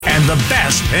the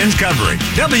best Pens coverage.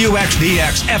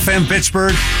 WXDX FM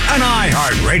Pittsburgh, an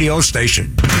iHeart radio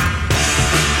station.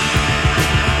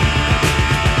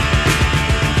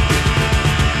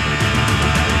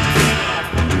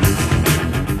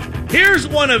 Here's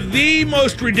one of the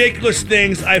most ridiculous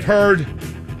things I've heard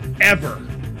ever.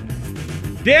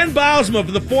 Dan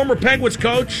Bylsma, the former Penguins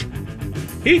coach,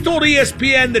 he told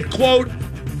ESPN that, quote,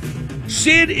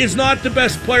 Sid is not the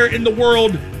best player in the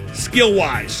world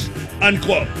skill-wise,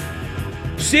 unquote.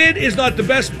 Sid is not the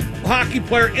best hockey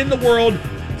player in the world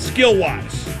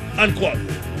skill-wise, unquote.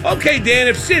 Okay, Dan,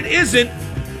 if Sid isn't,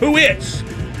 who is?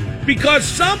 Because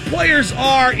some players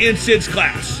are in Sid's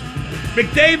class.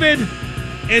 McDavid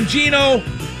and Gino,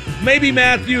 maybe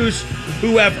Matthews,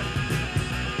 whoever.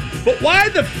 But why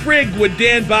the frig would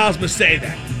Dan Bylsma say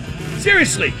that?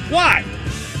 Seriously, why?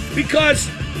 Because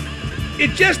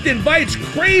it just invites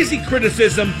crazy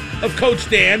criticism of Coach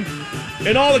Dan,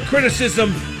 and all the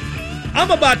criticism I'm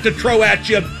about to throw at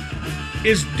you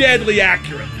is deadly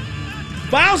accurate.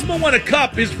 Bylsma won a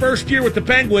cup his first year with the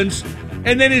Penguins,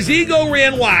 and then his ego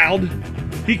ran wild.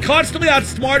 He constantly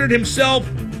outsmarted himself,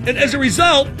 and as a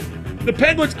result, the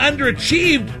Penguins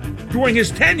underachieved during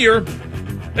his tenure,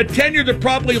 a tenure that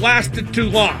probably lasted too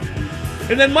long.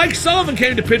 And then Mike Sullivan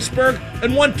came to Pittsburgh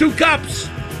and won 2 cups.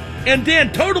 And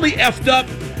Dan totally effed up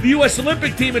the U.S.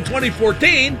 Olympic team in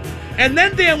 2014. And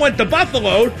then Dan went to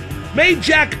Buffalo, made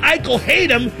Jack Eichel hate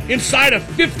him inside of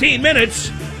 15 minutes.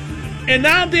 And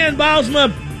now Dan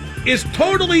Bylsma is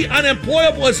totally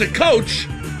unemployable as a coach.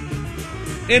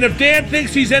 And if Dan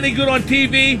thinks he's any good on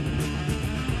TV,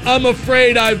 I'm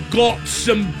afraid I've got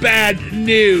some bad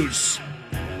news.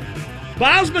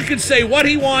 Bylsma can say what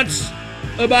he wants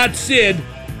about Sid,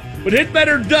 but he'd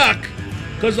better duck,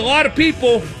 because a lot of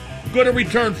people are going to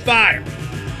return fire.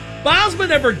 Bylsma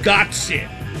never got Sid.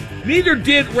 Neither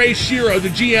did Ray Shero, the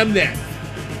GM then.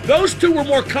 Those two were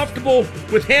more comfortable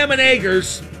with ham and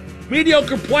eggers,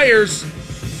 mediocre players,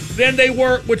 than they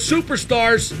were with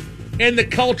superstars and the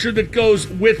culture that goes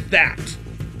with that.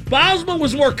 Bylsma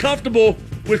was more comfortable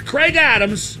with Craig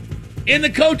Adams in the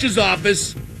coach's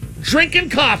office, drinking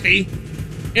coffee,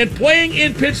 and playing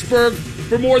in Pittsburgh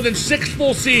for more than 6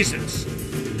 full seasons.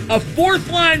 A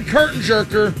fourth-line curtain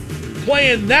jerker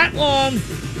playing that long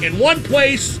in one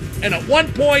place, and at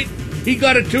one point, he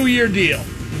got a 2-year deal.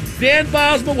 Dan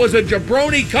Bylsma was a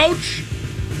jabroni coach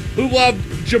who loved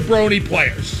jabroni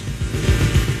players.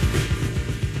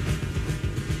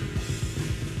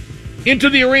 Into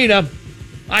the arena.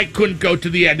 I couldn't go to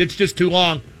the end. It's just too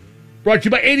long. Brought to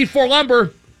you by 84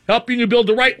 Lumber, helping you build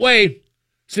the right way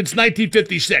since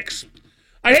 1956.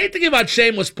 I hate to give out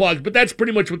shameless plugs, but that's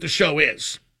pretty much what the show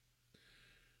is.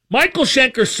 Michael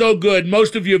Schenker's so good,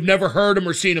 most of you have never heard him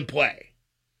or seen him play.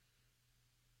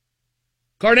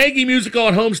 Carnegie Musical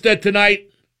at Homestead tonight.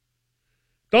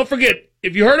 Don't forget,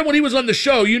 if you heard him when he was on the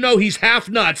show, you know he's half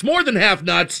nuts, more than half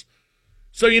nuts,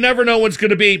 so you never know when's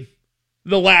going to be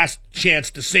the last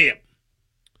chance to see him.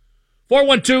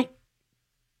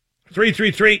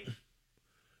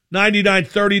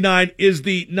 412-333-9939 is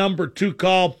the number to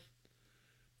call.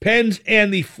 Pens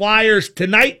and the Flyers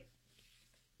tonight.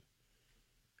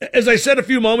 As I said a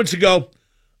few moments ago,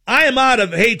 I am out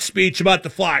of hate speech about the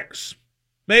Flyers.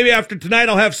 Maybe after tonight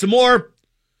I'll have some more.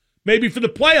 Maybe for the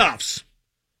playoffs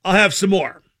I'll have some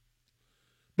more.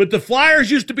 But the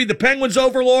Flyers used to be the Penguins'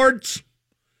 overlords,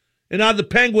 and now the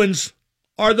Penguins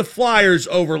are the Flyers'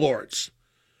 overlords.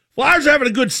 Flyers are having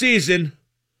a good season.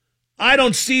 I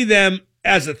don't see them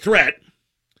as a threat.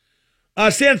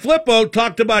 Sanfilippo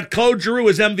talked about Claude Giroux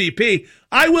as MVP.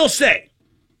 I will say,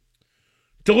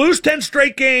 to lose 10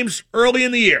 straight games early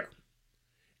in the year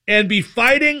and be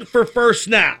fighting for first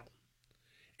now,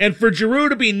 and for Giroux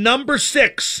to be number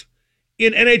 6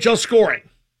 in NHL scoring,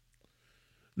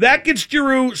 that gets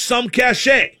Giroux some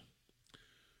cachet.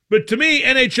 But to me,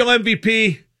 NHL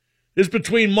MVP is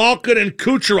between Malkin and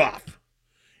Kucherov.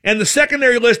 And the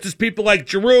secondary list is people like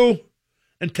Giroux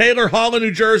and Taylor Hall in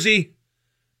New Jersey.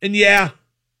 And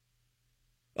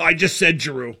I just said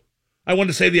Giroux. I wanted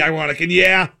to say the ironic. And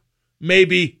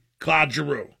maybe Claude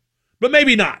Giroux. But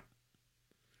maybe not.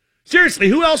 Seriously,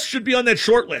 who else should be on that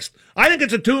short list? I think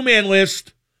it's a 2-man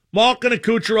list. Malkin and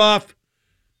Kucherov.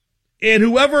 And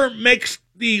whoever makes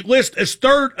the list as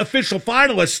third official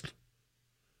finalist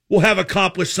will have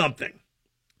accomplished something.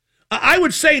 I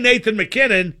would say Nathan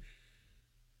MacKinnon,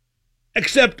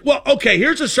 except,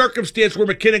 here's a circumstance where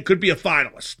MacKinnon could be a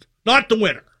finalist, not the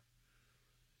winner.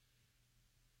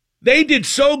 They did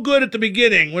so good at the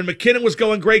beginning when MacKinnon was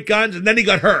going great guns, and then he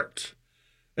got hurt.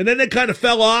 And then they kind of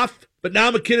fell off, but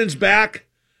now MacKinnon's back.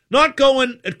 Not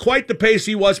going at quite the pace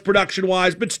he was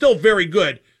production-wise, but still very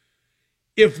good.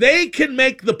 if they can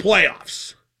make the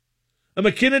playoffs, and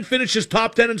McKinnon finishes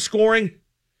top 10 in scoring,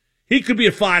 he could be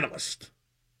a finalist.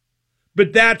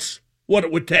 But that's what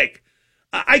it would take.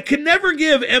 I can never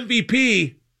give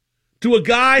MVP to a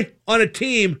guy on a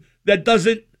team that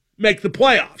doesn't make the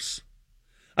playoffs.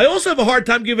 I also have a hard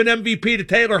time giving MVP to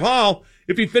Taylor Hall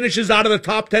if he finishes out of the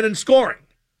top 10 in scoring.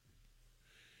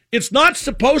 It's not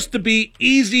supposed to be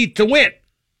easy to win.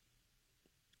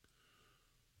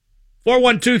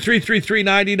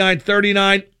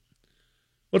 412-333-9939.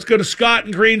 Let's go to Scott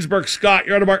in Greensburg. Scott,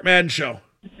 you're on the Mark Madden Show.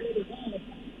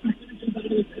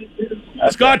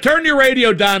 Scott, turn your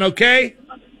radio down, okay?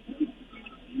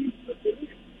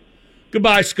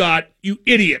 Goodbye, Scott, you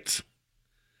idiot.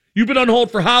 You've been on hold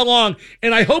for how long?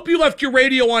 And I hope you left your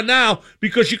radio on now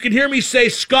because you can hear me say,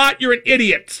 Scott, you're an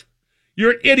idiot.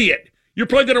 You're an idiot. You're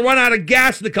probably going to run out of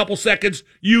gas in a couple seconds,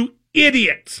 you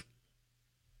idiot.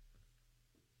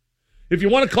 If you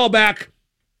want to call back,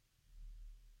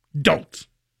 don't.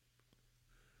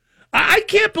 I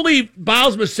can't believe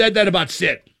Bylsma said that about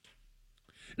Sid.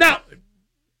 Now,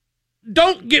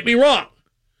 don't get me wrong.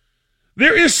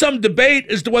 There is some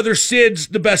debate as to whether Sid's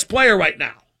the best player right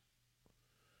now.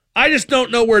 I just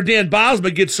don't know where Dan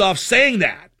Bylsma gets off saying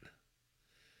that.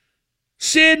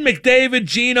 Sid, McDavid,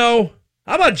 Gino.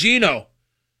 How about Gino?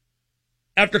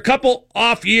 After a couple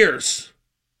off years.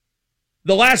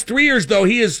 The last 3 years, though,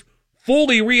 he has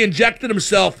fully re-injected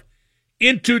himself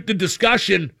into the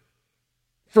discussion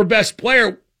for best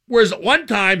player, whereas at one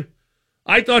time,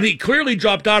 I thought he clearly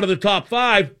dropped out of the top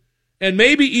 5 and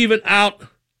maybe even out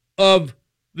of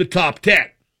the top 10.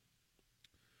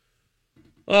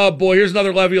 Oh, boy, here's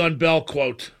another Le'Veon Bell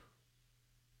quote.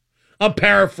 I'm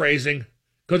paraphrasing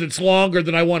because it's longer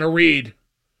than I want to read.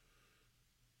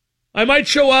 I might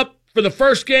show up for the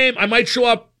first game. I might show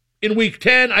up in week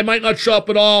 10. I might not show up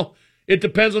at all. It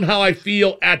depends on how I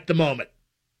feel at the moment.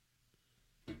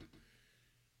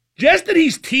 Just that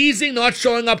he's teasing not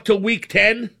showing up till week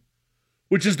 10,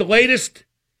 which is the latest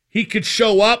he could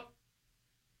show up.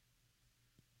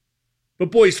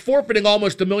 But boy, he's forfeiting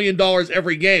almost $1 million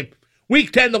every game.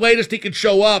 Week 10, the latest he could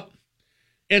show up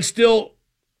and still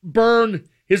burn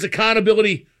his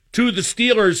accountability to the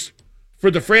Steelers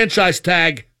for the franchise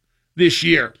tag this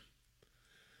year.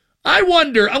 I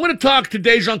wonder, I'm going to talk to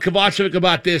Dejan Kovacevic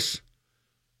about this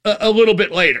a little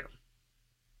bit later.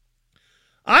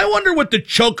 I wonder what the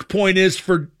choke point is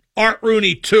for Art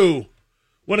Rooney, too,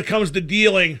 when it comes to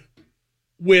dealing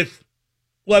with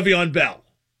Le'Veon Bell.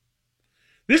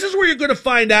 This is where you're going to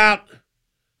find out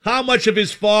how much of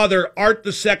his father, Art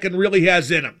II, really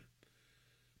has in him.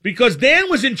 Because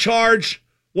Dan was in charge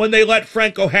when they let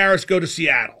Franco Harris go to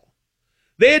Seattle.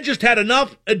 They had just had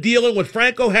enough of dealing with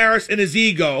Franco Harris and his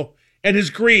ego and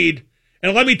his greed.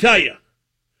 And let me tell you,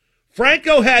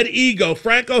 Franco had ego.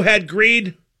 Franco had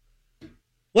greed.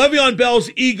 Le'Veon Bell's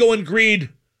ego and greed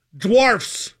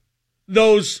dwarfs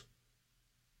those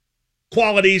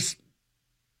qualities,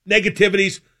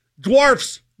 negativities,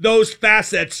 dwarfs those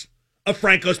facets of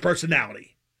Franco's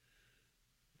personality.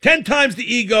 10 times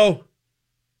the ego,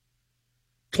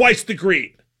 twice the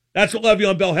greed. That's what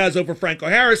Le'Veon Bell has over Franco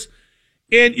Harris.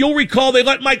 And you'll recall they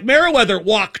let Mike Merriweather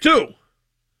walk too,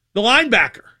 the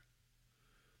linebacker.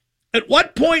 At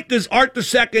what point does Art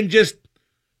II just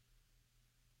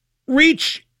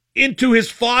reach into his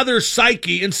father's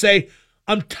psyche and say,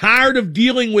 I'm tired of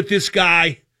dealing with this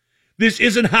guy. This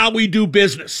isn't how we do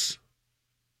business.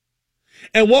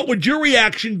 And what would your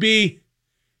reaction be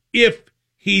if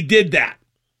he did that?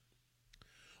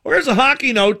 Well, here's a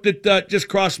hockey note that just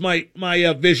crossed my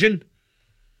vision.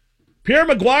 Pierre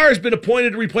Maguire has been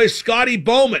appointed to replace Scotty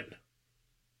Bowman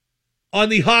on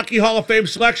the Hockey Hall of Fame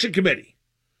selection committee.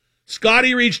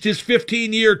 Scotty reached his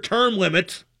 15-year term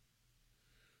limit,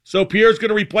 so Pierre's going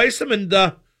to replace him, and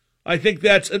I think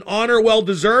that's an honor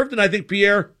well-deserved, and I think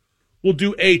Pierre will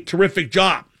do a terrific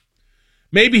job.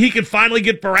 Maybe he can finally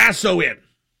get Barrasso in.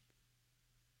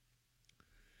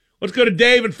 Let's go to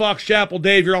Dave in Fox Chapel.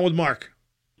 Dave, you're on with Mark.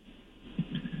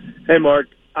 Hey, Mark.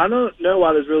 I don't know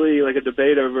why there's really like a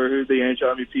debate over who the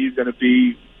NHL MVP is going to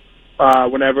be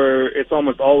whenever it's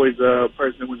almost always a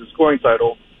person who wins a scoring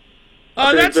title.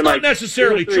 That's not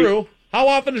necessarily true. How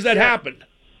often has that happened?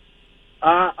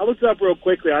 I looked it up real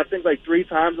quickly. I think like 3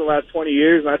 times in the last 20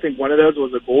 years, and I think one of those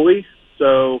was a goalie.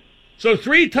 So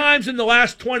 3 times in the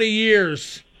last 20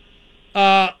 years,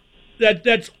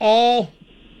 that's all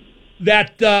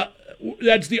that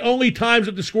that's the only times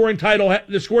that the scoring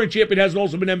champion hasn't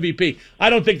also been MVP.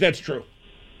 I don't think that's true.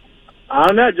 I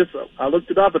don't know. I looked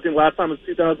it up. I think last time was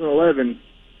 2011.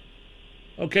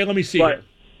 Okay, let me see here.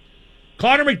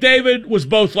 Connor McDavid was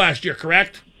both last year,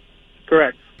 correct?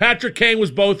 Correct. Patrick Kane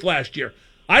was both last year.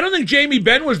 I don't think Jamie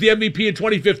Benn was the MVP in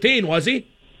 2015, was he?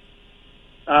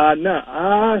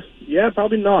 No. Yeah,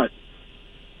 probably not.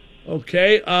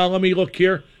 Okay, let me look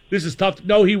here. This is tough.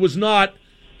 No, he was not.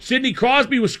 Sidney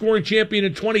Crosby was scoring champion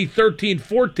in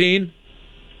 2013-14.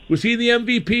 Was he the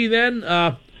MVP then?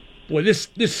 Boy, this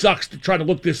sucks to try to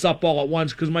look this up all at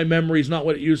once because my memory is not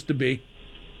what it used to be.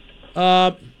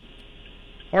 Hart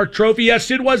Trophy, yes,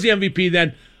 Sid was the MVP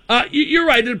then. You're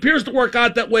right. It appears to work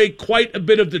out that way quite a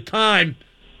bit of the time.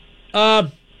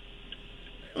 Let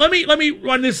me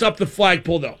run this up the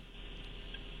flagpole though.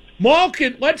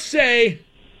 Malkin, let's say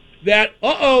that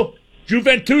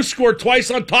Juventus scored twice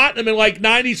on Tottenham in like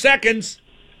 90 seconds.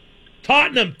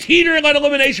 Tottenham teetering on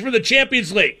elimination for the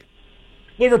Champions League.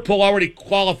 Liverpool already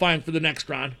qualifying for the next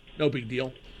round. No big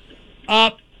deal.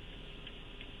 What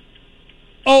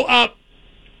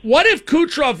if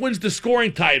Kucherov wins the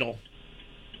scoring title,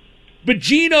 but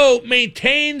Gino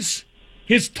maintains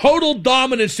his total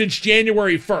dominance since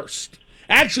January 1st?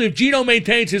 Actually, if Gino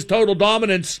maintains his total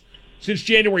dominance since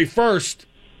January 1st,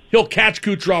 he'll catch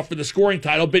Kucherov for the scoring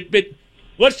title. But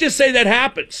let's just say that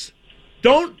happens.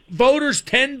 Don't voters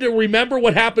tend to remember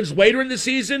what happens later in the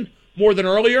season more than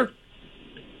earlier?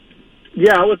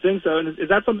 Yeah, I would think so. And is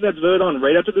that something that's voted on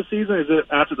right after the season, or is it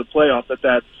after the playoffs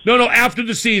that's... No, after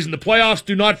the season. The playoffs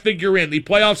do not figure in. The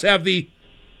playoffs have the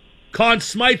Conn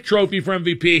Smythe Trophy for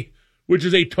MVP, which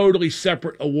is a totally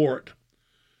separate award.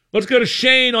 Let's go to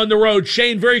Shane on the road.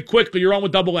 Shane, very quickly, you're on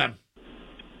with Double M.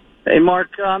 Hey,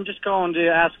 Mark, I'm just calling to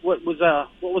ask what was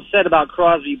said about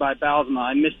Crosby by Balsma.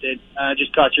 I missed it.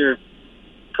 Just caught your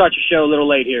show a little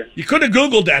late here. You could have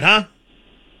Googled that, huh?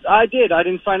 I did. I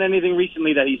didn't find anything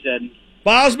recently that he said.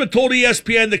 Balsma told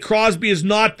ESPN that Crosby is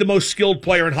not the most skilled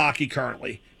player in hockey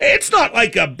currently. It's not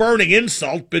like a burning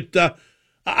insult, but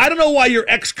I don't know why your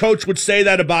ex-coach would say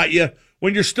that about you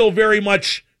when you're still very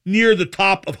much near the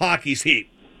top of hockey's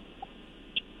heap.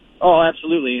 Oh,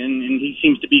 absolutely, and he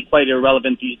seems to be quite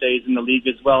irrelevant these days in the league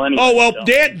as well. Anyway, so.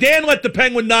 Dan let the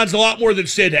Penguin dance a lot more than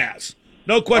Sid has.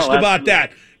 No question about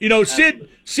that. You know,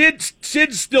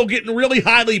 Sid's still getting really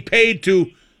highly paid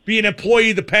to be an employee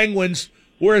of the Penguins,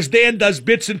 whereas Dan does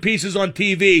bits and pieces on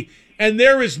TV, and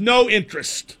there is no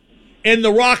interest. And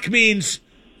The Rock means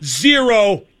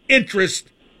zero interest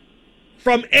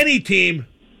from any team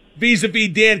vis-a-vis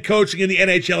Dan coaching in the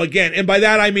NHL again. And by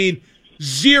that I mean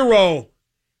zero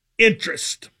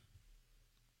interest.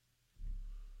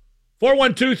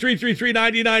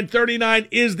 412-333-9939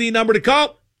 is the number to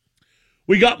call.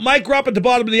 We got Mike Rupp at the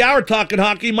bottom of the hour talking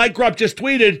hockey. Mike Rupp just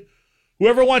tweeted,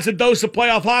 whoever wants a dose of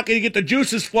playoff hockey to get the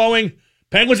juices flowing,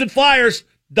 Penguins and Flyers,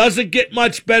 doesn't get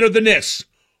much better than this.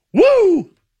 Woo!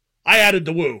 I added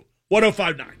the woo.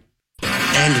 1059.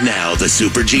 And now the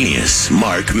super genius,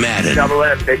 Mark Madden. Double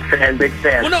M, big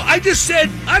fan. Well, no, I just said,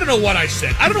 I don't know what I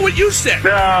said. I don't know what you said.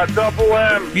 Double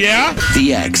M. Yeah?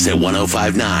 The X at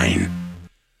 1059.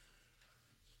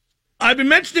 I've been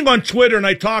mentioning on Twitter, and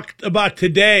I talked about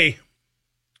today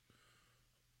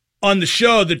on the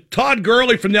show, that Todd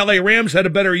Gurley from the LA Rams had a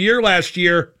better year last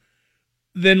year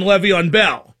than Le'Veon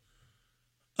Bell.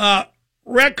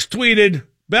 Rex tweeted,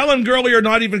 Bell and Gurley are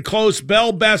not even close.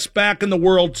 Bell best back in the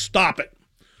world. Stop it.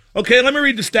 Okay, let me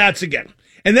read the stats again.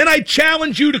 And then I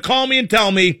challenge you to call me and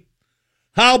tell me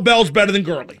how Bell's better than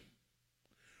Gurley.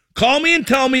 Call me and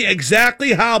tell me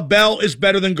exactly how Bell is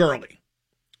better than Gurley.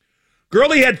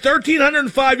 Gurley had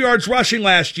 1,305 yards rushing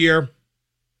last year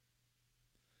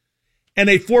and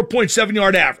a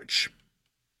 4.7-yard average.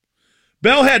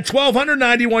 Bell had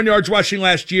 1,291 yards rushing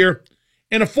last year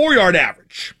and a 4-yard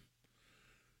average.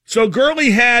 So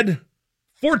Gurley had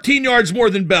 14 yards more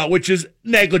than Bell, which is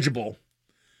negligible.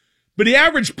 But he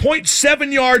averaged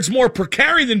 0.7 yards more per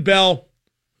carry than Bell,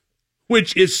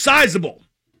 which is sizable.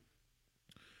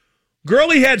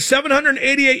 Gurley had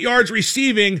 788 yards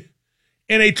receiving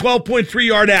and a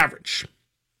 12.3-yard average.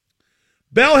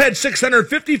 Bell had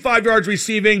 655 yards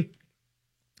receiving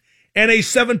and a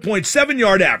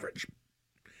 7.7-yard average.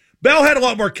 Bell had a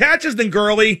lot more catches than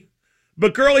Gurley,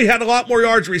 but Gurley had a lot more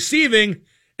yards receiving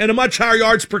and a much higher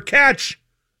yards per catch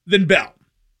than Bell.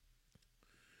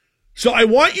 So I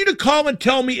want you to call and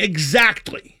tell me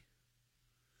exactly,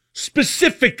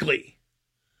 specifically,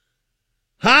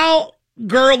 how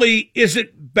Gurley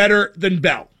isn't better than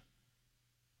Bell.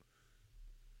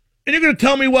 And you're going to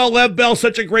tell me, well, Lev Bell's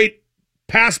such a great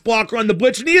pass blocker on the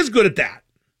blitz, and he is good at that.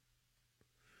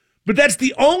 But that's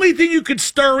the only thing you could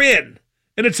stir in,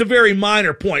 and it's a very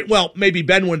minor point. Well, maybe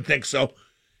Ben wouldn't think so.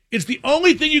 It's the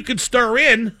only thing you could stir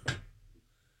in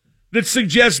that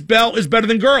suggests Bell is better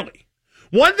than Gurley.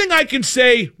 One thing I can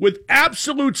say with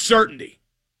absolute certainty,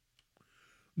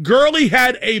 Gurley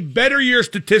had a better year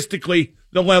statistically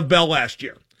than Lev Bell last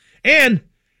year. and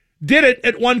did it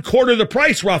at 1/4 the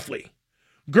price, roughly.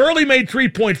 Gurley made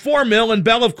 $3.4 million, and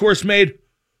Bell, of course, made,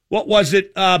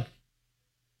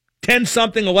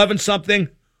 10-something, 11-something.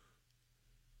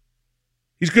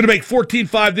 He's going to make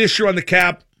 $14.5 this year on the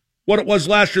cap. What it was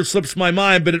last year slips my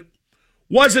mind, but it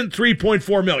wasn't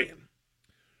 $3.4 million.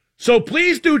 So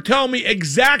please do tell me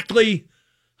exactly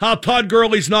how Todd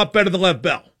Gurley's not better than Lev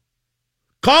Bell.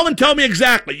 Call and tell me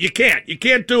exactly. You can't. You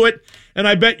can't do it, and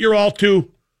I bet you're all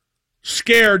too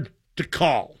scared to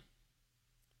call.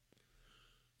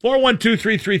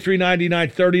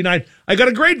 412-333-9939. I got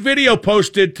a great video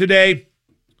posted today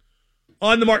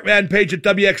on the Mark Madden page at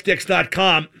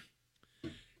WXDX.com.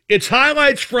 It's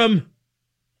highlights from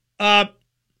February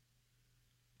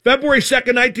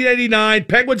 2nd, 1989.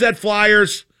 Penguins at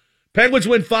Flyers. Penguins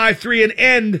win 5-3 and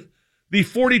end the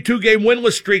 42-game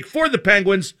winless streak for the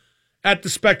Penguins at the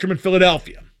Spectrum in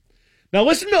Philadelphia. Now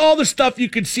listen to all the stuff you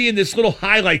can see in this little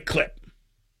highlight clip.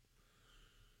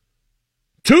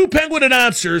 2 Penguin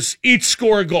announcers each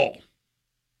score a goal.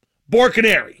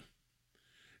 Borcaneri.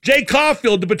 Jay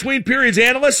Caulfield, the between periods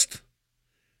analyst,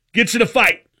 gets in a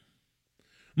fight.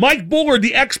 Mike Bullard,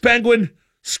 the ex-Penguin,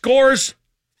 scores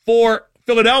for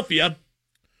Philadelphia.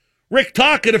 Rick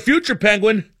Tocchet, a future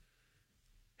Penguin,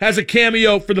 has a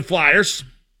cameo for the Flyers.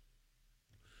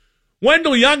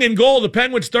 Wendell Young in goal, the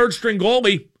Penguins' third-string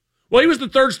goalie. Well, he was the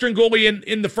third-string goalie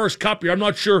in the first cup year. I'm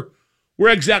not sure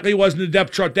where exactly he was in the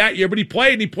depth chart that year, but he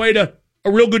played, and he played a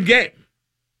real good game.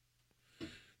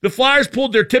 The Flyers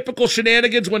pulled their typical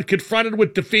shenanigans when confronted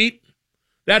with defeat.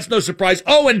 That's no surprise.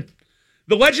 Oh, and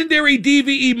the legendary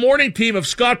DVE morning team of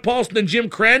Scott Paulson and Jim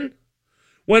Krenn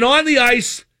went on the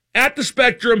ice at the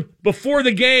Spectrum before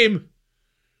the game,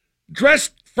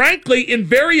 dressed, frankly, in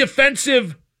very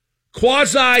offensive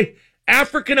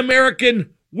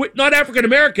quasi-African-American, not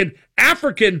African-American,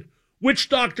 African witch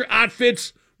doctor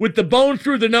outfits with the bone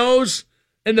through the nose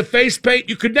and the face paint.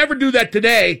 You could never do that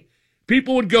today.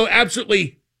 People would go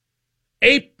absolutely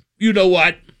ape, you know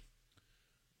what.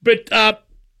 But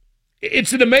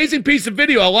it's an amazing piece of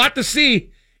video, a lot to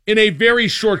see in a very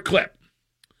short clip.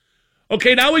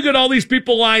 Okay, now we got all these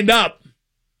people lined up,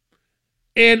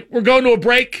 and we're going to a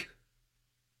break,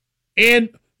 and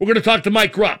we're going to talk to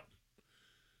Mike Rupp.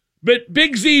 But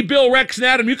Big Z, Bill, Rex, and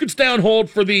Adam, you can stay on hold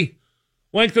for the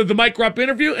length of the Mike Rupp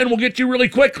interview, and we'll get you really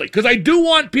quickly, because I do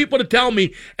want people to tell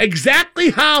me exactly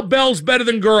how Bell's better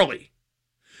than Gurley,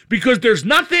 because there's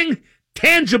nothing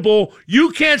tangible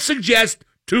you can't suggest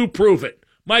to prove it.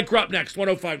 Mike Rupp next,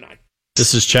 105.9.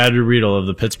 This is Chad Riedel of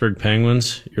the Pittsburgh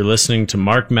Penguins. You're listening to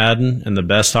Mark Madden and the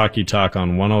best hockey talk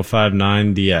on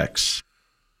 105.9 The X.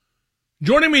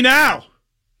 Joining me now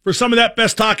for some of that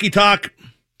best hockey talk,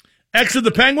 ex of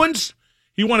the Penguins.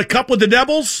 He won a cup with the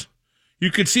Devils.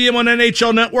 You can see him on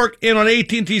NHL Network and on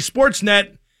AT&T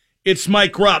Sportsnet. It's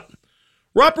Mike Rupp.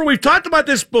 Rupper, we've talked about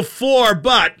this before,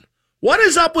 but what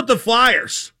is up with the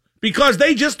Flyers? Because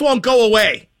they just won't go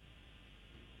away.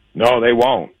 No, they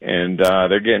won't. And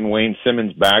they're getting Wayne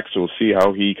Simmons back, so we'll see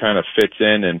how he kind of fits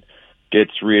in and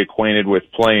gets reacquainted with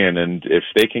playing. And if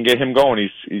they can get him going,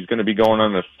 he's going to be going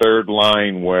on the third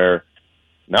line, where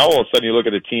now all of a sudden you look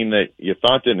at a team that you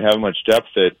thought didn't have much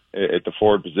depth at the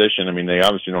forward position. I mean, they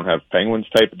obviously don't have Penguins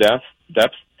type of depth,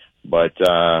 but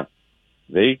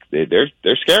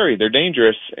they're scary. They're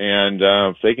dangerous. And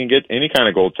if they can get any kind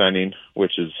of goaltending,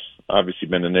 which has obviously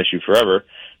been an issue forever,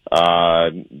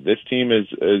 this team is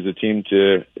a team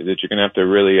that you're going to have to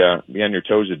really be on your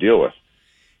toes to deal with.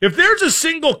 If there's a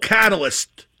single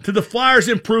catalyst to the Flyers'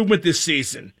 improvement this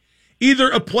season, either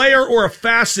a player or a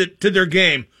facet to their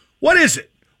game, what is it?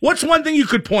 What's one thing you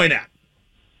could point at?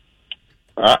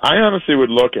 I honestly would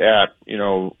look at,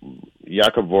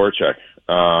 Jakub Voracek.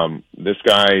 This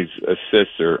guy's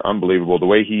assists are unbelievable. The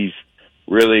way he's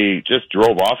really just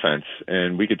drove offense,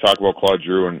 and we could talk about Claude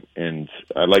Giroux, and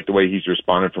I like the way he's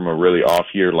responded from a really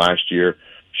off year last year.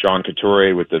 Sean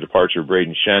Couturier, with the departure of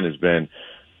Braden Shen, has been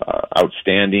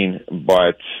outstanding,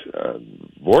 but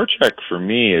Voracek for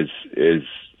me is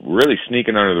really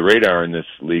sneaking under the radar in this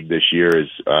league this year,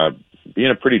 is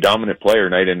being a pretty dominant player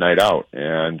night in, night out,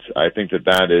 and I think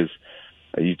that is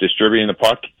he's distributing the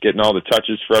puck, getting all the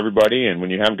touches for everybody, and when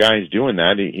you have guys doing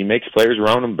that, he makes players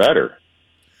around him better.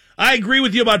 I agree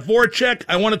with you about Voracek.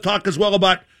 I want to talk as well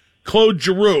about Claude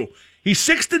Giroux. He's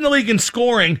sixth in the league in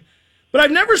scoring, but I've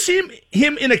never seen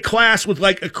him in a class with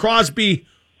like a Crosby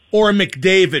or a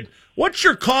McDavid. What's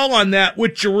your call on that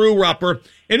with Giroux, Rupper?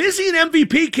 And is he an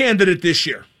MVP candidate this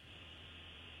year?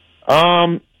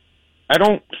 I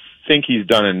don't think he's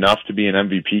done enough to be an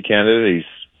MVP candidate. He's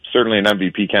certainly an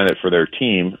MVP candidate for their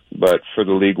team, but for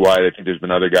the league-wide, I think there's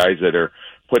been other guys that are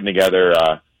putting together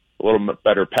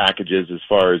better packages as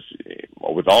far as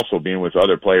with also being with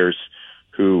other players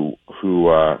who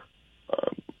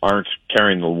aren't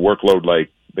carrying the workload like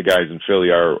the guys in Philly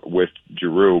are with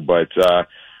Giroux. But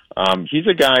he's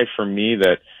a guy for me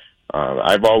that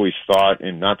I've always thought,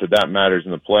 and not that matters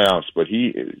in the playoffs, but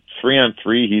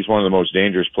 3-on-3, he's one of the most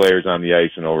dangerous players on the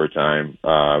ice in overtime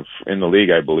in the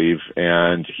league, I believe.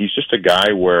 And he's just a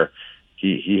guy where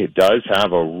he does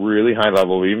have a really high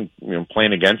level. Even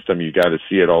playing against him, you got to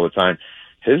see it all the time.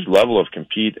 His level of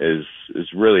compete is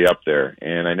really up there.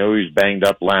 And I know he was banged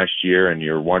up last year, and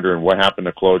you're wondering what happened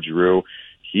to Claude Giroux.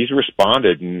 He's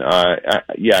responded, and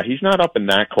he's not up in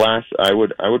that class. I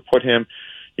would put him.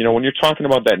 When you're talking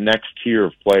about that next tier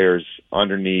of players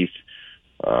underneath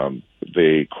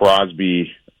the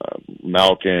Crosby,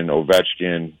 Malkin,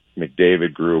 Ovechkin,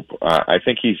 McDavid group, I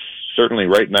think he's certainly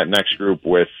right in that next group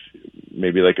with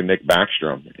maybe like a Nick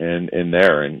Backstrom in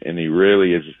there, and he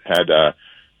really has had a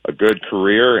good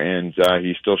career, and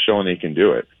he's still showing he can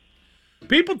do it.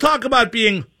 People talk about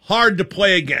being hard to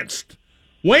play against.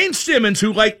 Wayne Simmons,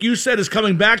 who, like you said, is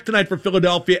coming back tonight for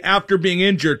Philadelphia after being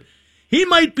injured, he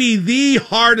might be the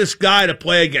hardest guy to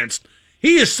play against.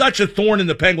 He is such a thorn in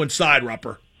the Penguins' side,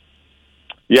 Rupper.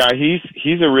 Yeah,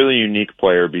 he's a really unique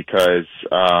player because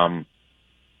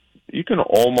you can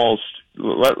almost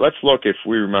let's look, if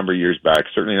we remember years back,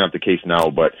 certainly not the case now,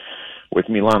 but with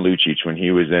Milan Lucic when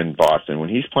he was in Boston, when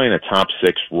he's playing a top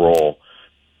six role,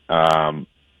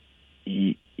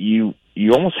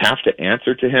 you almost have to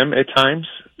answer to him at times.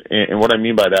 And what I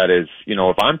mean by that is,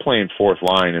 if I'm playing fourth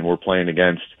line and we're playing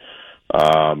against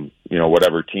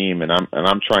whatever team, and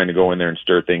I'm trying to go in there and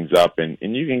stir things up, and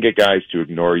you can get guys to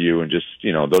ignore you and just,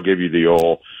 they'll give you the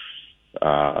old,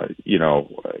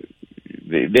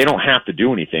 they don't have to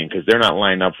do anything because they're not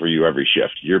lining up for you every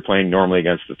shift. You're playing normally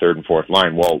against the third and fourth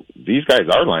line. Well, these guys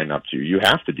are lining up to you. You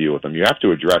have to deal with them. You have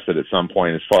to address it at some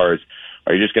point as far as,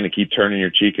 are you just going to keep turning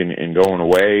your cheek and going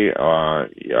away?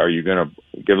 Are you going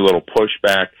to give a little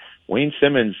pushback? Wayne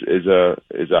Simmons is a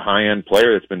high-end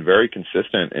player that's been very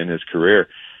consistent in his career.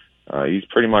 He's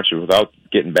pretty much, without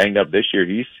getting banged up this year,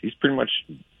 he's pretty much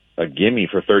a gimme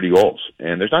for 30 goals.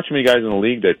 And there's not too many guys in the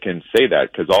league that can say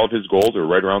that because all of his goals are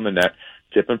right around the net,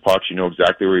 tipping pucks. You know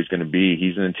exactly where he's going to be.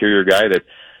 He's an interior guy that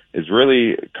is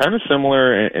really kind of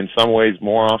similar in some ways,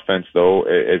 more offense, though.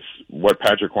 It's what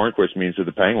Patrick Hornquist means to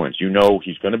the Penguins.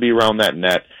 He's going to be around that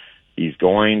net. He's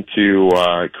going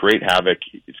to create havoc.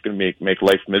 It's going to make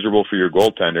life miserable for your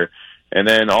goaltender. And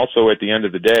then also at the end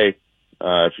of the day,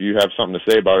 if you have something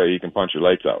to say about it, you can punch your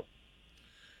lights out.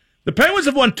 The Penguins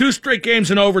have won 2 straight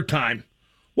games in overtime.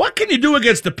 What can you do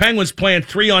against the Penguins playing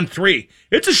 3-on-3?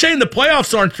 It's a shame the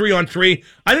playoffs aren't 3-on-3.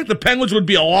 I think the Penguins would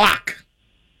be a lock.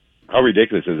 How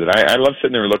ridiculous is it? I love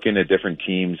sitting there looking at different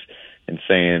teams and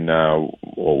saying, well,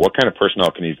 what kind of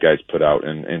personnel can these guys put out?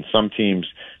 And some teams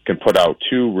can put out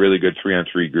 2 really good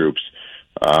 3-on-3 groups.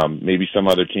 Maybe some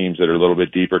other teams that are a little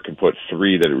bit deeper can put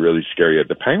 3 that are really scary.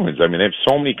 The Penguins, they have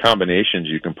so many combinations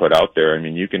you can put out there.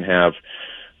 You can have,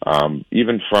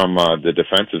 even from the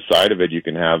defensive side of it, you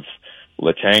can have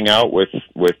Letang out with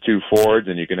 2 forwards,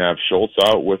 and you can have Schultz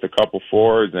out with a couple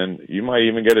forwards, and you might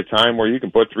even get a time where you can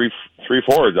put three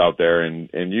forwards out there, and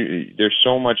there's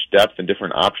so much depth and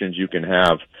different options you can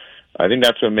have. I think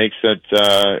that's what makes it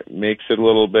a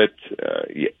little bit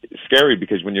scary,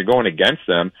 because when you're going against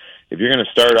them, if you're going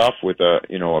to start off with a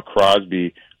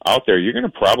Crosby out there, you're going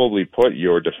to probably put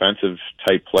your defensive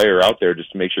type player out there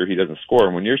just to make sure he doesn't score.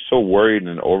 And when you're so worried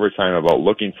in overtime about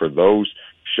looking for those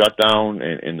shutdown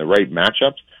and the right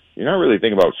matchups, you're not really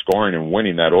thinking about scoring and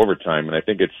winning that overtime. And I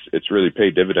think it's really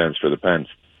paid dividends for the Pens.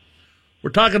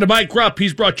 We're talking to Mike Rupp.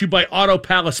 He's brought to you by Auto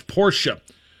Palace Porsche.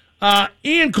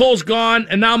 Ian Cole's gone,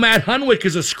 and now Matt Hunwick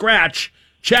is a scratch.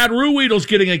 Chad Ruhwedel's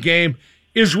getting a game.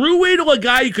 Is Ruhwedel a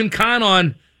guy you can count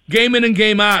on game in and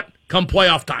game out come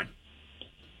playoff time?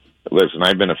 Listen,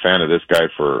 I've been a fan of this guy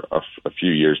for a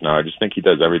few years now. I just think he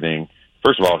does everything.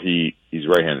 First of all, he's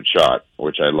right-handed shot,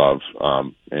 which I love,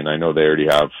 and I know they already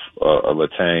have a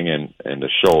Letang and a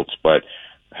Schultz, but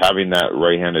having that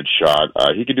right-handed shot,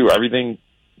 he could do everything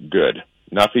good,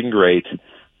 nothing great,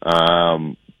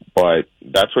 but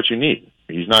that's what you need.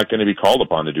 He's not going to be called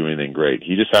upon to do anything great.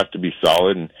 He just has to be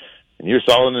solid, and he was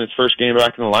solid in his first game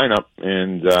back in the lineup,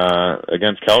 and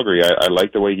against Calgary, I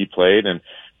like the way he played, and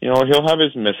he'll have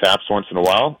his mishaps once in a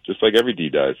while, just like every D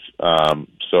does.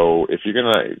 So if you're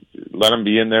going to let him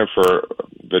be in there for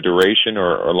the duration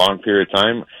or a long period of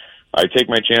time, I take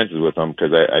my chances with him,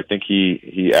 because I think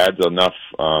he adds enough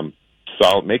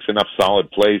makes enough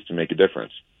solid plays to make a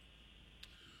difference.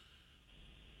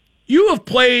 You have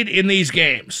played in these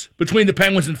games between the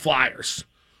Penguins and Flyers.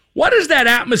 What is that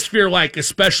atmosphere like,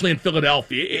 especially in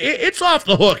Philadelphia? It's off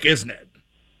the hook, isn't it?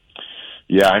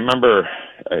 Yeah, I remember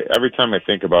every time I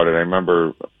think about it, I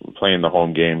remember playing the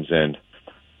home games, and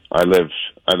I lived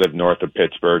north of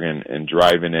Pittsburgh, and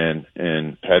driving in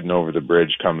and heading over the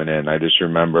bridge coming in. I just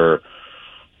remember,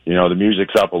 the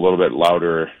music's up a little bit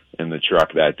louder in the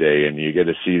truck that day, and you get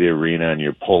to see the arena, and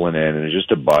you're pulling in, and it's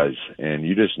just a buzz. And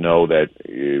you just know that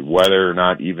whether or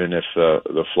not, even if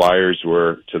the Flyers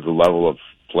were to the level of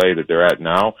play that they're at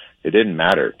now, it didn't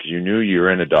matter because you knew you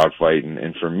were in a dogfight.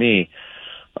 And for me,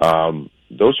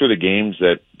 those were the games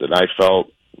that I felt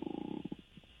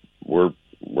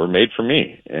were made for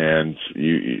me, and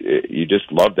you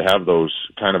just love to have those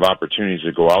kind of opportunities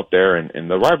to go out there and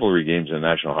the rivalry games in the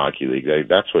National Hockey League.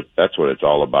 That's what it's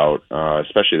all about,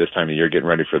 especially this time of year, getting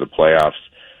ready for the playoffs.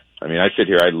 I mean, I sit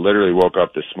here. I literally woke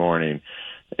up this morning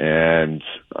and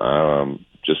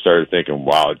just started thinking,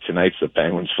 wow, tonight's the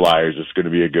Penguins Flyers. It's going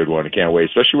to be a good one. I can't wait,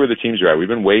 especially where the teams are at. We've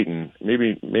been waiting.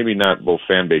 Maybe not both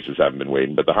fan bases haven't been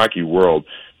waiting, but the hockey world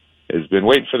has been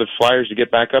waiting for the Flyers to get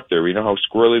back up there. We know how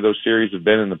squirrely those series have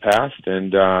been in the past,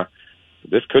 and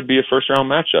this could be a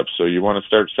first-round matchup. So you want to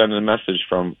start sending a message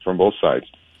from both sides.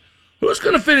 Who's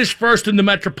going to finish first in the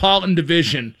Metropolitan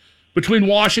Division between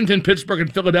Washington, Pittsburgh,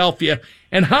 and Philadelphia?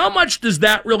 And how much does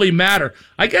that really matter?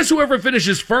 I guess whoever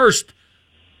finishes first,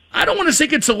 I don't want to say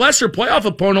it's a lesser playoff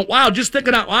opponent. Wow, just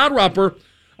thinking out loud, Rupper,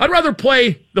 I'd rather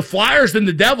play the Flyers than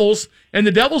the Devils, and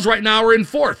the Devils right now are in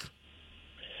fourth.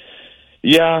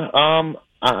 Yeah,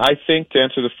 I think to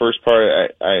answer the first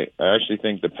part, I actually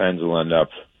think the Pens will end up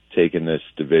taking this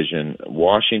division.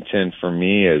 Washington, for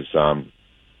me, is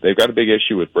they've got a big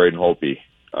issue with Braden Holtby.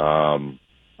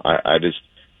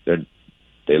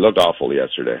 They looked awful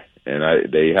yesterday,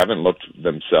 and they haven't looked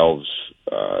themselves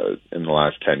in the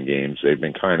last 10 games. They've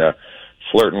been kind of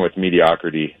flirting with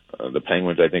mediocrity. The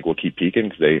Penguins, I think, will keep peaking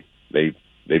because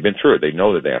they've been through it. They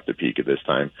know that they have to peak at this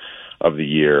time of the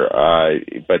year.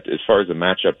 But as far as the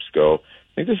matchups go,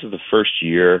 I think this is the first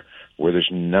year where there's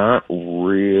not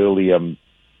really a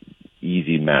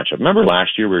easy matchup. Remember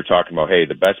last year we were talking about, hey,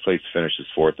 the best place to finish is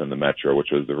fourth in the Metro,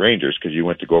 which was the Rangers, because you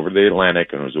went to go over to the Atlantic,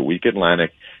 and it was a weak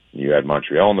Atlantic, and you had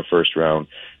Montreal in the first round.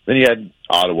 Then you had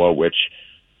Ottawa, which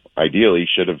ideally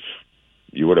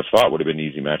you would have thought would have been an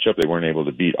easy matchup. They weren't able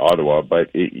to beat Ottawa,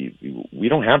 but we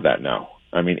don't have that now.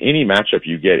 I mean, any matchup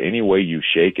you get, any way you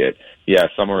shake it, yeah,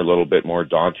 some are a little bit more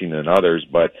daunting than others,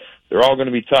 but they're all going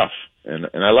to be tough, and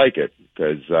I like it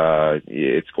because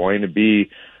it's going to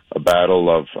be a battle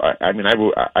of. I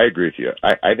agree with you.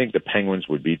 I think the Penguins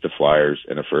would beat the Flyers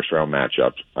in a first-round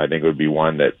matchup. I think it would be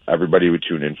one that everybody would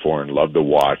tune in for and love to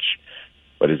watch.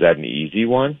 But is that an easy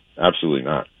one? Absolutely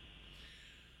not.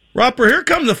 Rupper, here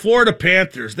come the Florida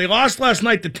Panthers. They lost last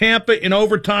night to Tampa in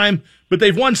overtime, but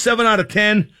they've won 7 out of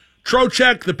 10.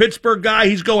 Trocheck, the Pittsburgh guy,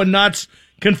 he's going nuts.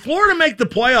 Can Florida make the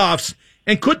playoffs,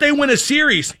 and could they win a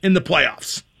series in the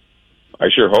playoffs? I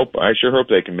sure hope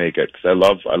they can make it because I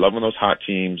love when those hot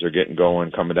teams are getting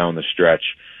going, coming down the stretch.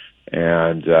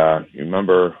 And I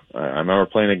remember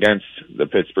playing against the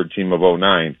Pittsburgh team of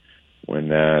 2009 when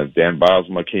Dan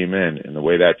Bylsma came in, and the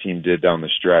way that team did down the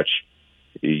stretch,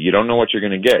 you don't know what you're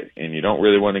going to get, and you don't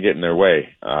really want to get in their way.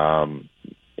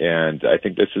 And I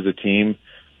think this is a team.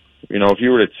 If you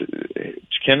were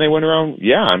can they win around?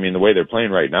 Yeah, I mean, the way they're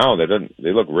playing right now,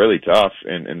 they look really tough,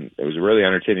 and it was a really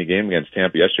entertaining game against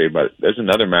Tampa yesterday. But there's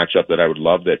another matchup that I would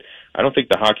love that I don't think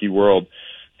the hockey world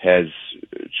has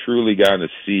truly gotten to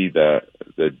see the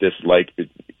dislike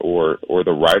or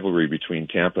the rivalry between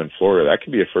Tampa and Florida. That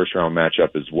could be a first-round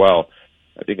matchup as well.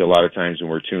 I think a lot of times when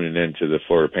we're tuning into the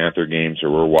Florida Panther games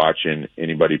or we're watching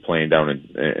anybody playing down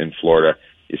in Florida,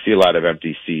 you see a lot of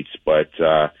empty seats, but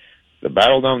the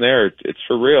battle down there, it's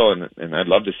for real, and I'd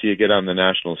love to see it get on the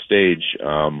national stage.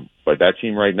 But that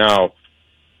team right now,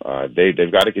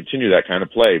 they've got to continue that kind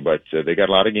of play, but they got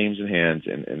a lot of games in hand,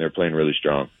 and they're playing really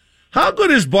strong. How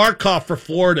good is Barkov for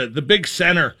Florida, the big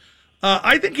center?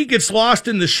 I think he gets lost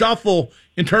in the shuffle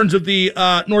in terms of the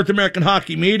North American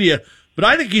hockey media, but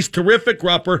I think he's terrific,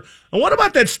 Rupper. And what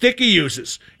about that stick he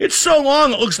uses? It's so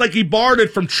long, it looks like he borrowed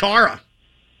it from Chara.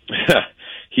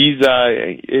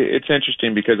 It's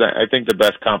interesting because I think the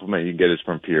best compliment you can get is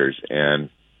from peers. And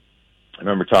I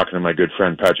remember talking to my good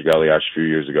friend Patrick Elias a few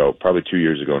years ago, probably 2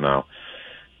 years ago now.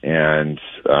 And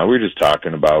we were just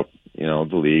talking about, the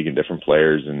league and different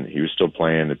players, and he was still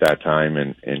playing at that time.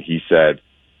 And he said,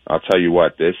 I'll tell you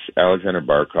what, this Alexander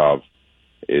Barkov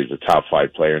is a top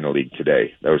 5 player in the league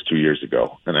today. That was 2 years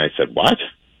ago. And I said, what?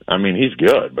 I mean, he's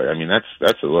good, but I mean,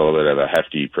 that's a little bit of a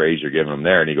hefty praise you're giving him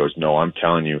there. And he goes, no, I'm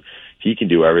telling you, he can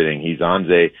do everything. He's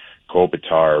Anze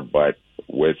Kopitar, but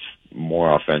with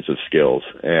more offensive skills.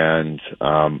 And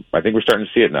I think we're starting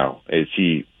to see it now. Is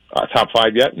he top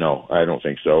 5 yet? No, I don't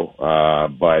think so.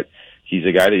 But he's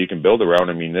a guy that you can build around.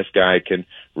 I mean, this guy can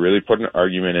really put an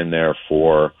argument in there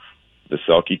for the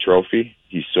Selke Trophy.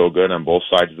 He's so good on both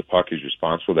sides of the puck. He's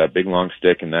responsible. That big long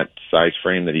stick and that size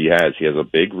frame that he has a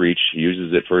big reach. He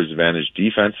uses it for his advantage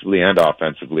defensively and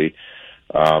offensively.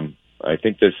 I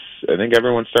think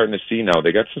everyone's starting to see now.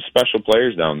 They got some special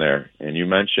players down there. And you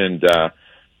mentioned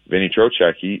Vinny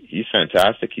Trocheck. He's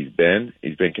fantastic. He's been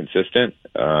consistent.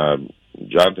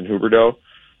 Jonathan Huberdeau.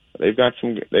 They got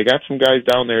some guys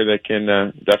down there that can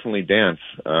definitely dance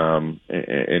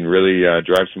and really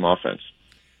drive some offense.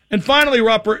 And finally,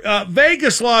 Rupper,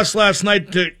 Vegas lost last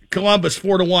night to Columbus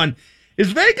 4-1.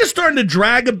 Is Vegas starting to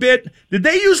drag a bit? Did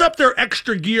they use up their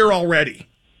extra gear already?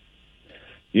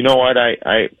 You know what?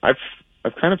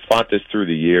 I've kind of thought this through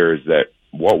the years that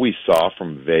what we saw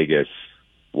from Vegas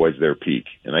was their peak,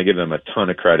 and I give them a ton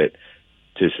of credit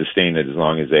to sustain it as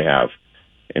long as they have.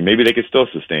 And maybe they could still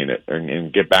sustain it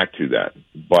and get back to that.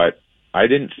 But I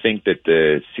didn't think that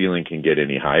the ceiling can get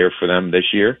any higher for them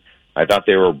this year. I thought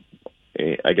they were,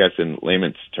 I guess in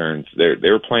layman's terms, they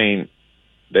were playing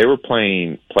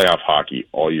playoff hockey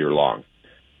all year long.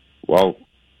 Well,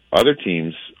 other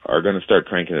teams are going to start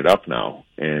cranking it up now,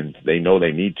 and they know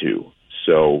they need to.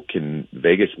 So can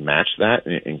Vegas match that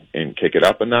and kick it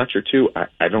up a notch or two?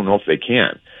 I don't know if they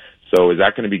can. So is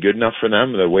that going to be good enough for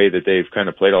them, the way that they've kind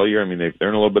of played all year? I mean, they're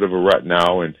in a little bit of a rut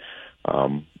now, and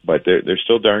but they're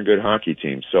still a darn good hockey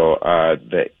team. So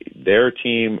their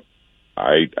team,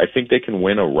 I think they can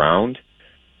win a round,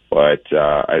 but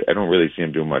I don't really see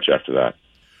them doing much after that.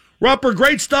 Rupper,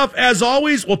 great stuff as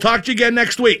always. We'll talk to you again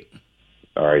next week.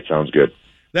 All right, sounds good.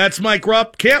 That's Mike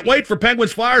Rupp. Can't wait for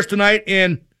Penguins Flyers tonight,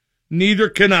 and neither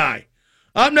can I.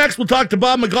 Up next, we'll talk to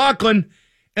Bob McLaughlin,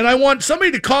 and I want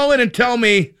somebody to call in and tell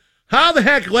me how the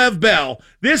heck Lev Bell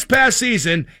this past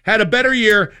season had a better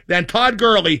year than Todd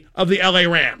Gurley of the LA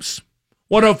Rams.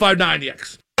 105.9 The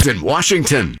X. In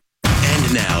Washington.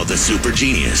 And now the super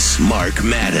genius, Mark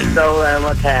Madden. So,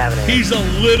 what's happening? He's a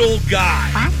little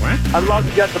guy. I'd love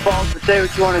to get the balls to say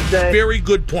what you want to say. Very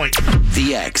good point.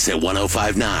 The X at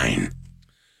 105.9.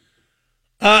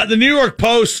 The New York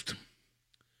Post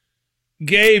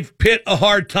gave Pitt a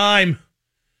hard time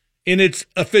in its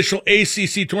official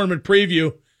ACC tournament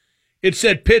preview. It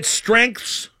said Pitt's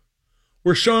strengths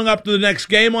were showing up to the next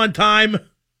game on time.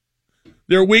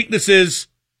 Their weaknesses,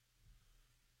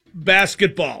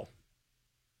 basketball.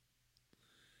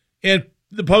 And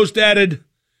the Post added,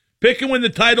 Pitt can win the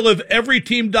title if every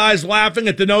team dies laughing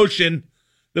at the notion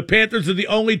the Panthers are the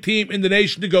only team in the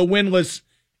nation to go winless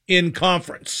in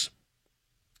conference.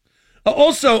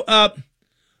 Also,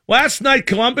 last night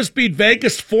Columbus beat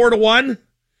Vegas 4-1.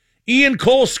 Ian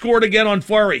Cole scored again on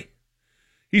Fleury.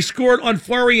 He scored on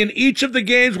Fleury in each of the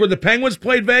games where the Penguins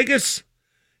played Vegas,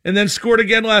 and then scored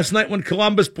again last night when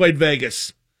Columbus played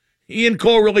Vegas. Ian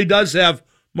Cole really does have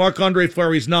Marc-Andre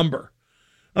Fleury's number.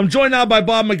 I'm joined now by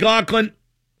Bob McLaughlin.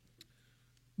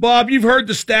 Bob, you've heard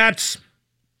the stats.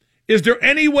 Is there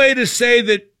any way to say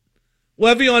that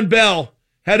Le'Veon Bell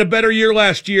had a better year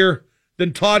last year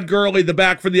than Todd Gurley, the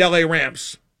back for the LA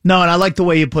Rams? No, and I like the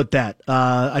way you put that.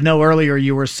 I know earlier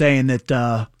you were saying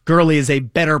that Gurley is a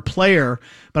better player,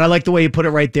 but I like the way you put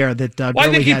it right there. That I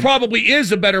think he probably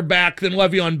is a better back than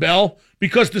Le'Veon Bell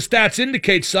because the stats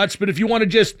indicate such. But if you want to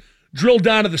just drill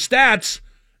down to the stats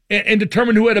and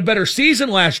determine who had a better season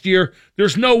last year,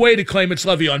 there's no way to claim it's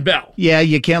Le'Veon Bell. Yeah,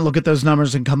 you can't look at those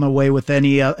numbers and come away with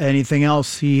anything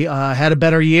else. He had a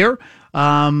better year.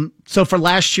 So for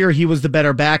last year, he was the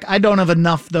better back. I don't have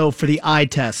enough, though, for the eye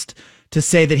test to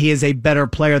say that he is a better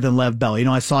player than Lev Bell. You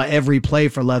know, I saw every play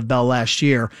for Lev Bell last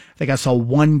year. I think I saw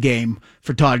one game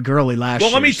for Todd Gurley last year.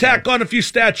 Well, let me tack on a few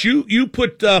stats you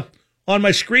put on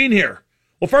my screen here.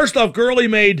 Well, first off, Gurley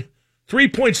made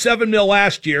 $3.7 million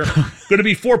last year, going to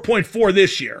be $4.4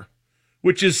 this year,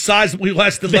 which is sizably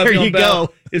less than Le'Veon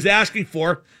Bell is asking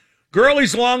for.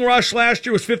 Gurley's long rush last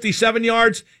year was 57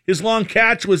 yards. His long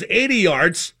catch was 80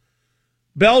 yards.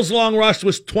 Bell's long rush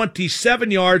was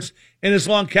 27 yards, and his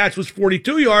long catch was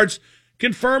 42 yards,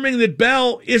 confirming that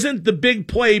Bell isn't the big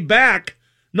play back,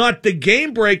 not the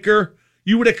game breaker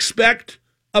you would expect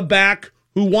a back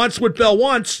who wants what Bell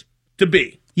wants to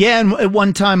be. Yeah, and at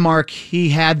one time, Mark, he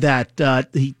had that.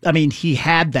 He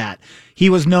had that. He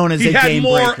was known as a game breaker. He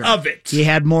had more of it. He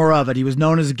had more of it. He was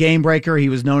known as a game breaker. He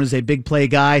was known as a big play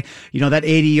guy. You know, that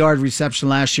 80-yard reception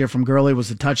last year from Gurley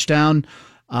was a touchdown.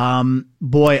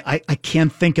 I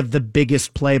can't think of the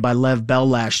biggest play by Lev Bell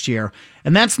last year.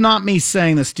 And that's not me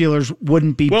saying the Steelers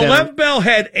wouldn't be better. Well, Lev Bell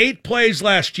had 8 plays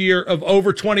last year of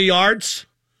over 20 yards.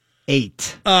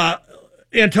 8.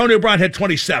 Antonio Brown had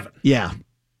 27. Yeah.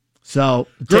 So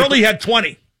Gurley had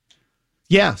 20.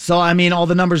 Yeah. So, I mean, all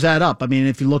the numbers add up. I mean,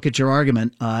 if you look at your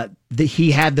argument,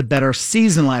 he had the better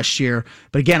season last year.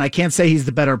 But again, I can't say he's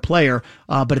the better player.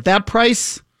 But at that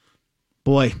price,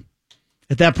 boy,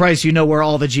 at that price, you know where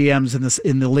all the GMs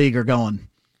in the league are going.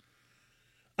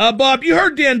 Bob, you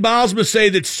heard Dan Bylsma say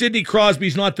that Sidney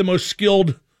Crosby's not the most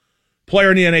skilled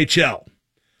player in the NHL.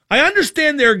 I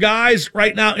understand there are guys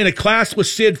right now in a class with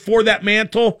Sid for that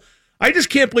mantle. I just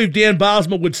can't believe Dan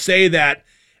Bylsma would say that.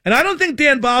 And I don't think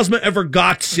Dan Bylsma ever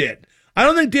got Sid. I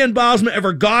don't think Dan Bylsma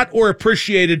ever got or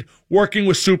appreciated working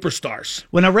with superstars.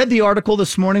 When I read the article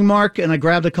this morning, Mark, and I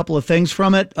grabbed a couple of things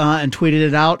from it and tweeted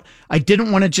it out, I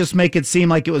didn't want to just make it seem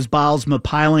like it was Bylsma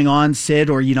piling on Sid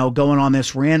or, going on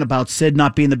this rant about Sid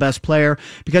not being the best player,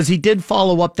 because he did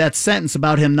follow up that sentence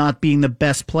about him not being the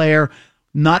best player,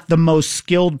 not the most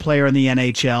skilled player in the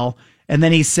NHL. And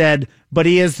then he said, but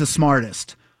he is the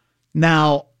smartest.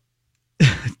 Now,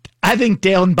 I think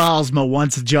Dan Bylsma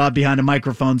wants a job behind a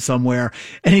microphone somewhere,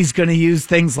 and he's going to use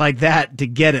things like that to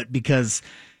get it because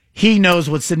he knows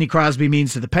what Sidney Crosby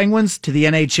means to the Penguins, to the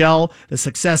NHL, the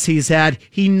success he's had.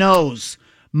 He knows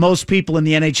most people in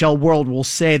the NHL world will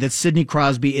say that Sidney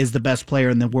Crosby is the best player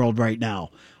in the world right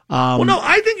now. Well, no,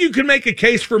 I think you can make a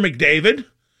case for McDavid.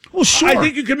 Well, sure. I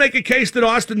think you can make a case that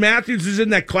Austin Matthews is in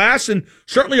that class, and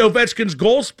certainly Ovechkin's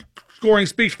goal scoring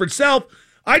speaks for itself.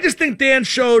 I just think Dan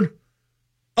showed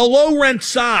a low-rent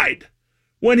side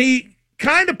when he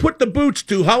kind of put the boots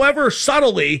to, however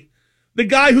subtly, the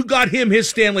guy who got him his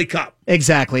Stanley Cup.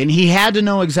 Exactly, and he had to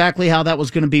know exactly how that was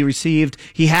going to be received.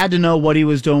 He had to know what he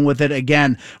was doing with it.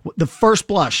 Again, the first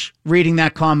blush, reading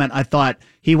that comment, I thought,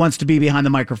 he wants to be behind the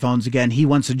microphones again. He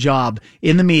wants a job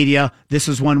in the media. This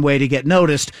is one way to get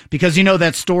noticed because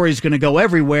that story's going to go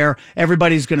everywhere.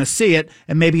 Everybody's going to see it,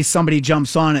 and maybe somebody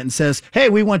jumps on it and says, hey,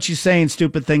 we want you saying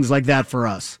stupid things like that for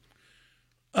us.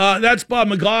 That's Bob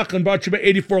McLaughlin, brought to you by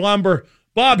 84 Lumber.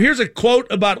 Bob, here's a quote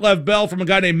about Lev Bell from a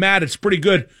guy named Matt. It's pretty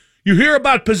good. You hear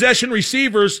about possession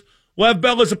receivers. Lev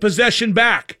Bell is a possession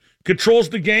back. Controls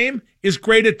the game, is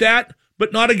great at that,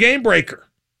 but not a game breaker.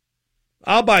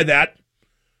 I'll buy that.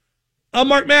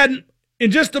 Mark Madden,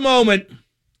 in just a moment,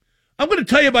 I'm going to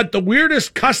tell you about the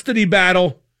weirdest custody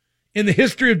battle in the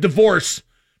history of divorce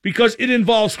because it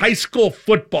involves high school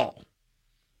football.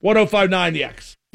 105.9 The X.